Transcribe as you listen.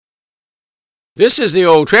This is the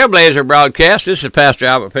Old Trailblazer broadcast. This is Pastor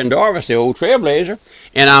Albert Pendarvis, the Old Trailblazer,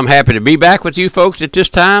 and I'm happy to be back with you folks at this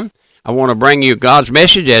time. I want to bring you God's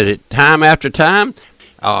message as it time after time.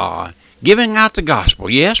 Giving out the gospel.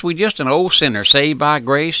 Yes, we're just an old sinner saved by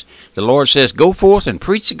grace. The Lord says, go forth and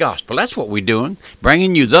preach the gospel. That's what we're doing,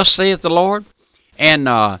 bringing you thus saith the Lord. And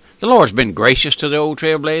the Lord's been gracious to the Old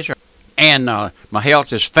Trailblazer. And my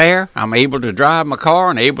health is fair. I'm able to drive my car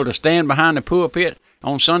and able to stand behind the pulpit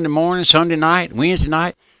on Sunday morning, Sunday night, Wednesday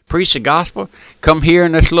night, preach the gospel, come here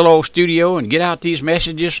in this little old studio and get out these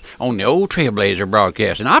messages on the Old Trailblazer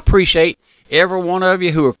broadcast. And I appreciate every one of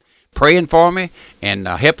you who are praying for me and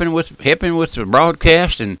helping with the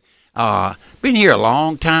broadcast. And been here a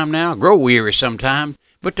long time now, grow weary sometimes.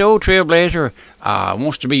 But the Old Trailblazer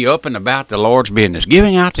wants to be up and about the Lord's business,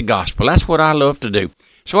 giving out the gospel. That's what I love to do.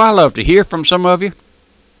 So I love to hear from some of you.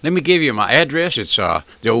 Let me give you my address. It's the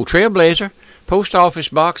Old Trailblazer, Post Office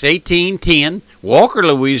Box 1810, Walker,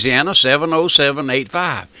 Louisiana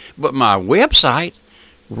 70785. But my website,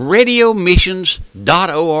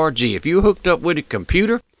 radiomissions.org. If you're hooked up with a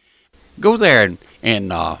computer, go there and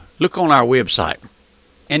look on our website.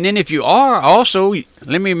 And then if you are also,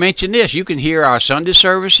 let me mention this, you can hear our Sunday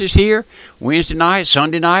services here, Wednesday night,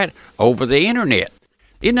 Sunday night, over the internet.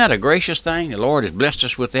 Isn't that a gracious thing? The Lord has blessed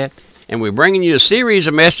us with that. And we're bringing you a series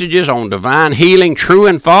of messages on divine healing, true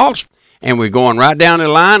and false. And we're going right down the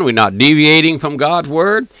line. We're not deviating from God's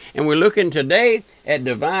Word. And we're looking today at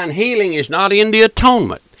divine healing is not in the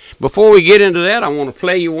atonement. Before we get into that, I want to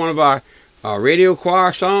play you one of our radio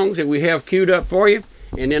choir songs that we have queued up for you.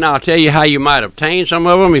 And then I'll tell you how you might obtain some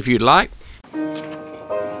of them if you'd like.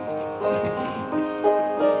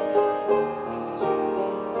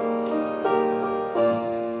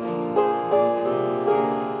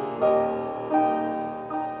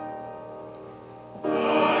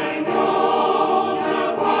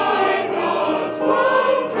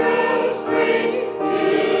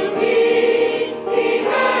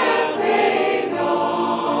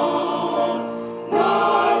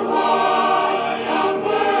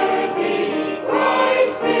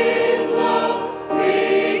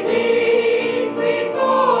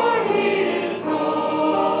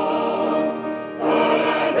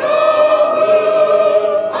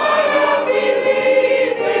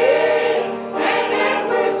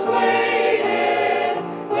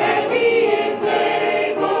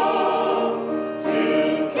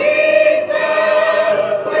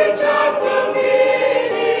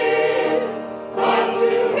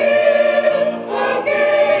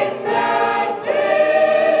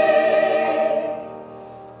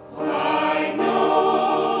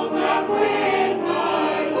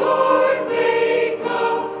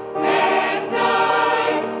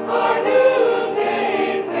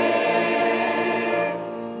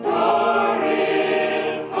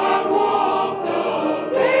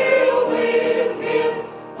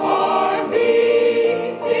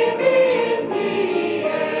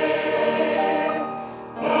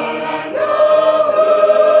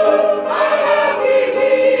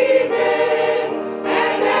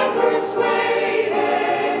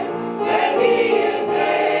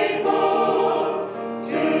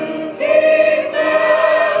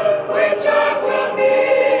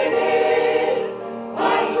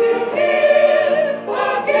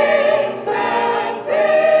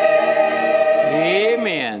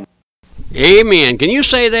 Amen. Can you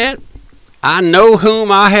say that? I know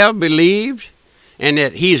whom I have believed, and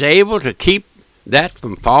that he's able to keep that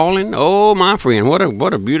from falling. Oh, my friend,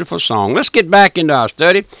 what a beautiful song. Let's get back into our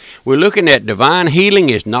study. We're looking at divine healing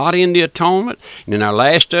is not in the atonement. And in our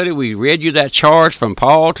last study, we read you that charge from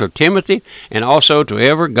Paul to Timothy and also to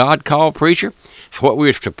every God-called preacher, what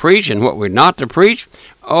we're to preach and what we're not to preach.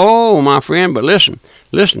 Oh, my friend, but listen,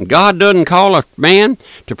 God doesn't call a man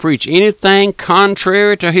to preach anything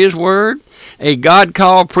contrary to his word. A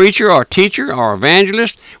God-called preacher or teacher or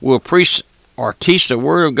evangelist will preach or teach the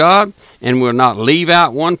word of God and will not leave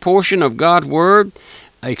out one portion of God's word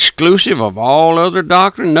exclusive of all other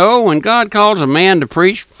doctrine. No, when God calls a man to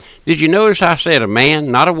preach, did you notice I said a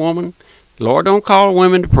man, not a woman? The Lord don't call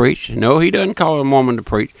women to preach. No, he doesn't call a woman to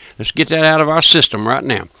preach. Let's get that out of our system right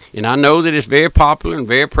now. And I know that it's very popular and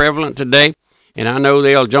very prevalent today. And I know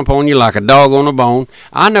they'll jump on you like a dog on a bone.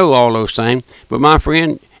 I know all those things. But my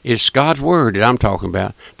friend, it's God's word that I'm talking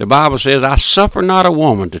about. The Bible says, I suffer not a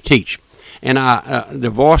woman to teach. And the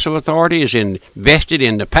voice of authority is invested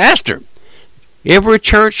in the pastor. Every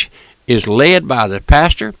church is led by the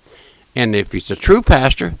pastor. And if he's a true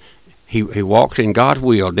pastor, he walks in God's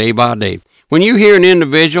will day by day. When you hear an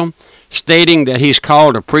individual stating that he's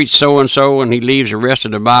called to preach so-and-so and he leaves the rest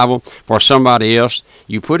of the Bible for somebody else,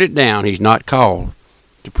 you put it down. He's not called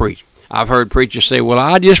to preach. I've heard preachers say, well,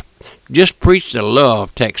 I just preach the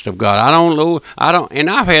love text of God. And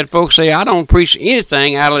I've had folks say, I don't preach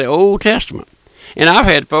anything out of the Old Testament. And I've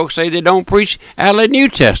had folks say they don't preach out of the New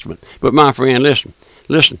Testament. But my friend, listen,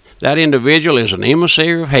 that individual is an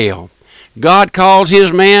emissary of hell. God calls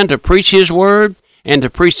his man to preach his word and to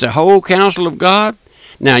preach the whole counsel of God.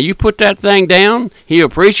 Now, you put that thing down, he'll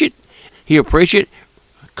preach it. He'll preach it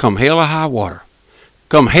come hell or high water.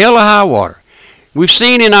 Come hell or high water. We've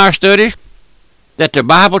seen in our studies that the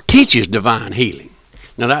Bible teaches divine healing.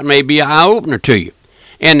 Now, that may be an eye-opener to you.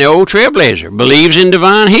 And the old Trailblazer believes in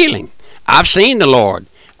divine healing. I've seen the Lord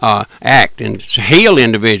act and heal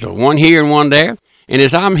individuals, one here and one there. And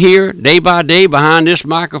as I'm here day by day behind this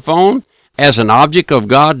microphone as an object of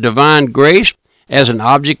God's divine grace, as an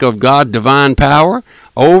object of God's divine power,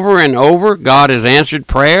 over and over, God has answered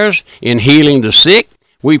prayers in healing the sick.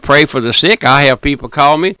 We pray for the sick. I have people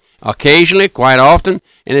call me occasionally, quite often,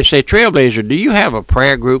 and they say, Trailblazer, do you have a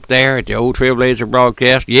prayer group there at the old Trailblazer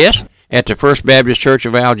broadcast? Yes. At the First Baptist Church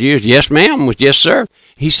of Algiers? Yes, ma'am. Yes, sir.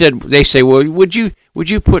 They say, well, would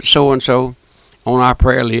you put so-and-so on our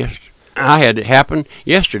prayer list? I had it happen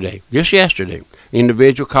yesterday, just yesterday.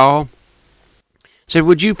 Individual call, said,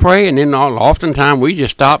 would you pray? And then oftentimes we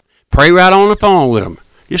just stop, pray right on the phone with them.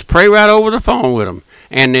 Just pray right over the phone with them.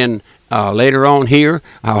 And then later on hear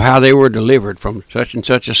how they were delivered from such and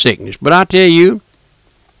such a sickness. But I tell you,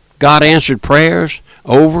 God answered prayers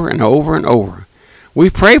over and over and over. We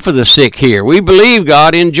pray for the sick here. We believe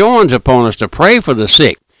God enjoins upon us to pray for the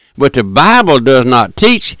sick. But the Bible does not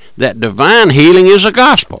teach that divine healing is a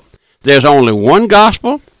gospel. There's only one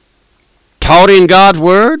gospel taught in God's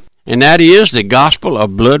Word, and that is the gospel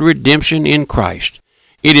of blood redemption in Christ.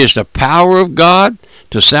 It is the power of God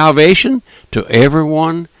to salvation to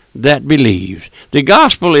everyone that believes. The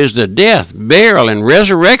gospel is the death, burial, and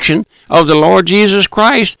resurrection of the Lord Jesus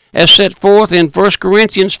Christ as set forth in 1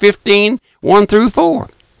 Corinthians 15, 1 through 4.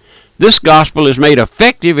 This gospel is made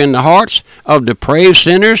effective in the hearts of depraved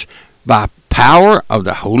sinners by power of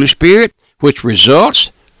the Holy Spirit, which results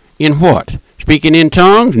in what? Speaking in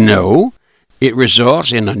tongues? No. It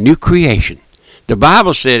results in a new creation. The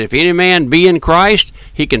Bible said, if any man be in Christ,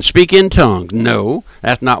 he can speak in tongues. No,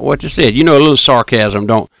 that's not what it said. You know, a little sarcasm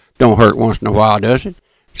don't hurt once in a while, does it?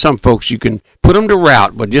 Some folks, you can put them to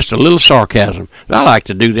rout, but just a little sarcasm. I like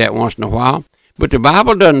to do that once in a while. But the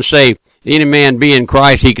Bible doesn't say, any man be in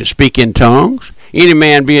Christ, he can speak in tongues. Any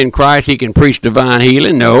man be in Christ, he can preach divine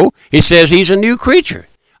healing. No, it says he's a new creature.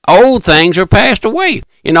 Old things are passed away,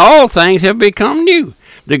 and all things have become new.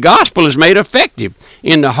 The gospel is made effective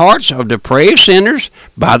in the hearts of depraved sinners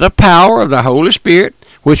by the power of the Holy Spirit,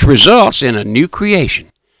 which results in a new creation.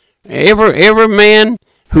 Every man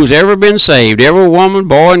who's ever been saved, every woman,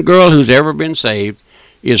 boy, and girl who's ever been saved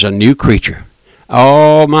is a new creature.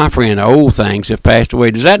 Oh, my friend, old things have passed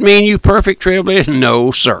away. Does that mean you perfect, Trailblazer?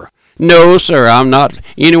 No, sir. No, sir. I'm not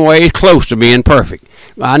anyway close to being perfect.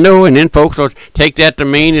 I know, and then folks will take that to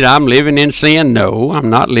mean that I'm living in sin. No, I'm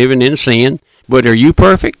not living in sin. But are you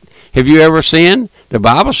perfect? Have you ever sinned? The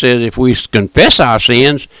Bible says if we confess our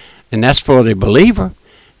sins, and that's for the believer,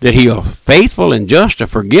 that he is faithful and just to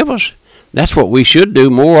forgive us. That's what we should do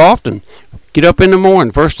more often. Get up in the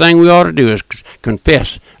morning. First thing we ought to do is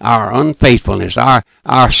confess our unfaithfulness,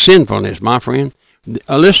 our sinfulness, my friend.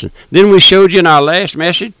 Listen, then we showed you in our last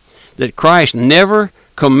message that Christ never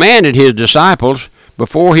commanded his disciples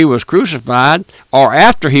before he was crucified or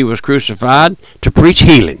after he was crucified to preach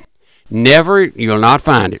healing. Never, you'll not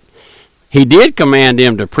find it. He did command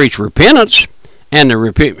them to preach repentance and the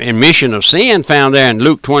remission of sin found there in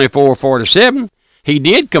Luke 24:47. He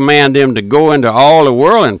did command them to go into all the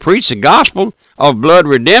world and preach the gospel of blood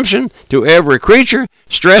redemption to every creature,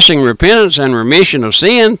 stressing repentance and remission of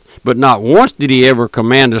sin, but not once did he ever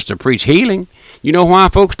command us to preach healing. You know why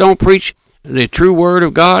folks don't preach the true word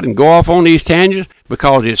of God and go off on these tangents?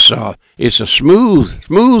 Because it's a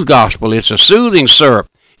smooth gospel. It's a soothing syrup,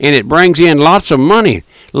 and it brings in lots of money.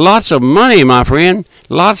 Lots of money, my friend.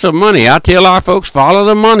 Lots of money. I tell our folks, follow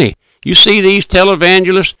the money. You see these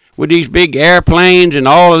televangelists with these big airplanes and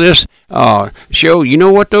all of this show. You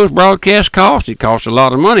know what those broadcasts cost? It costs a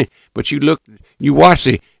lot of money. But you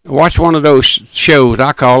watch one of those shows,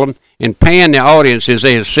 I call them, and pan the audience as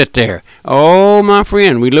they sit there. Oh, my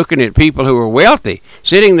friend, we're looking at people who are wealthy,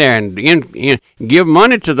 sitting there and give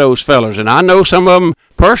money to those fellas. And I know some of them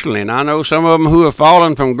personally, and I know some of them who have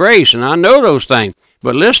fallen from grace, and I know those things.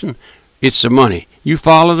 But listen, it's the money. You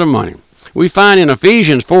follow the money. We find in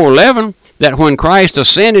Ephesians 4:11 that when Christ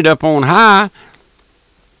ascended up on high,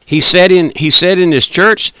 he said in his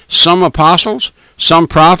church, some apostles, some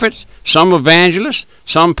prophets, some evangelists,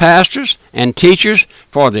 some pastors and teachers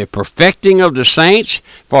for the perfecting of the saints,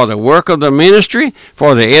 for the work of the ministry,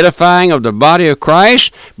 for the edifying of the body of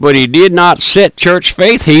Christ, but he did not set church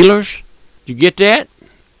faith healers. You get that?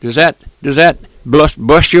 Does that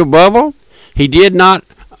bust your bubble? He did not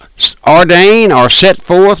ordain or set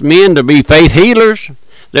forth men to be faith healers.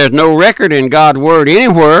 There's no record in God's word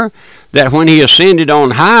anywhere that when he ascended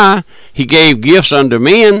on high, he gave gifts unto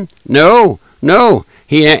men. No.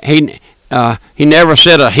 He never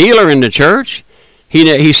set a healer in the church.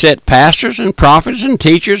 He set pastors and prophets and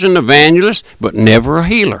teachers and evangelists, but never a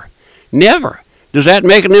healer. Never. Does that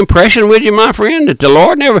make an impression with you, my friend? That the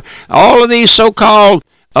Lord never, all of these so-called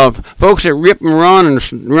folks that rip and run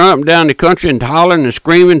up and down the country and hollering and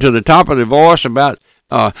screaming to the top of their voice about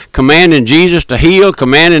commanding Jesus to heal,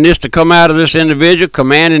 commanding this to come out of this individual,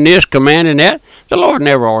 commanding this, commanding that. The Lord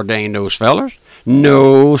never ordained those fellas.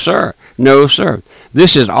 No, sir. No, sir.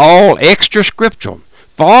 This is all extra scriptural,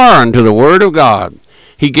 foreign to the Word of God.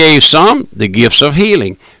 He gave some the gifts of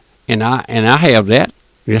healing, and I have that.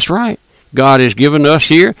 That's right. God has given us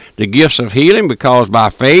here the gifts of healing because by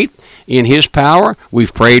faith in His power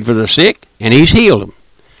we've prayed for the sick, and He's healed them.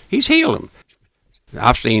 He's healed them.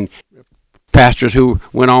 I've seen pastors who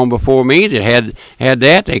went on before me that had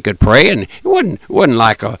that. They could pray, and it wasn't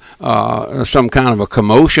like some kind of a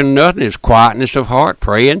commotion, nothing. It's quietness of heart,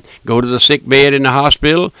 praying. Go to the sick bed in the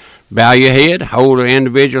hospital, bow your head, hold an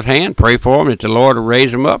individual's hand, pray for them that the Lord will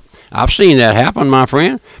raise them up. I've seen that happen, my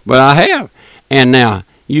friend, but I have. And now,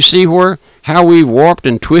 you see how we've warped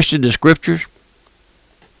and twisted the Scriptures?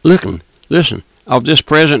 Listen, of this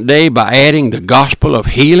present day by adding the gospel of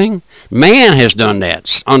healing. Man has done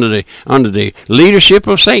that under the leadership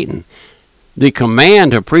of Satan. The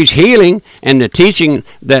command to preach healing and the teaching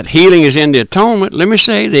that healing is in the atonement, let me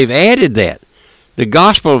say, they've added that. The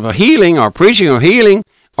gospel of healing or preaching of healing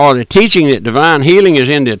or the teaching that divine healing is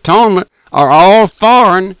in the atonement are all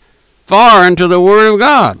foreign to the Word of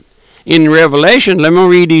God. In Revelation, let me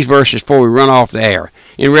read these verses before we run off the air.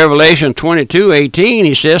 In Revelation 22:18,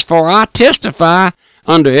 he says, "For I testify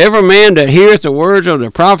unto every man that heareth the words of the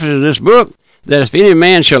prophets of this book, that if any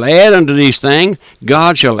man shall add unto these things,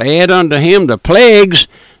 God shall add unto him the plagues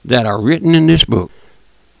that are written in this book."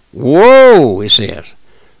 Whoa, it says.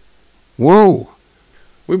 Whoa.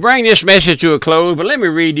 We bring this message to a close, but let me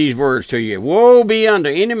read these words to you. "Woe be unto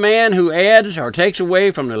any man who adds or takes away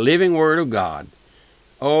from the living word of God."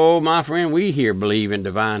 Oh, my friend, we here believe in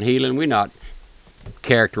divine healing. We're not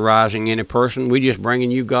characterizing any person. We're just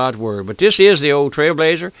bringing you God's Word. But this is the old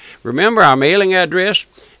Trailblazer. Remember our mailing address,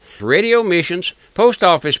 Radio Missions, Post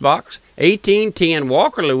Office Box, 1810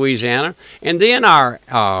 Walker, Louisiana. And then our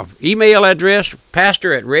email address,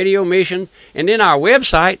 pastor@Radio Missions. And then our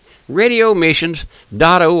website,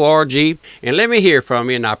 radiomissions.org. And let me hear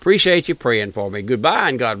from you, and I appreciate you praying for me. Goodbye,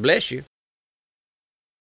 and God bless you.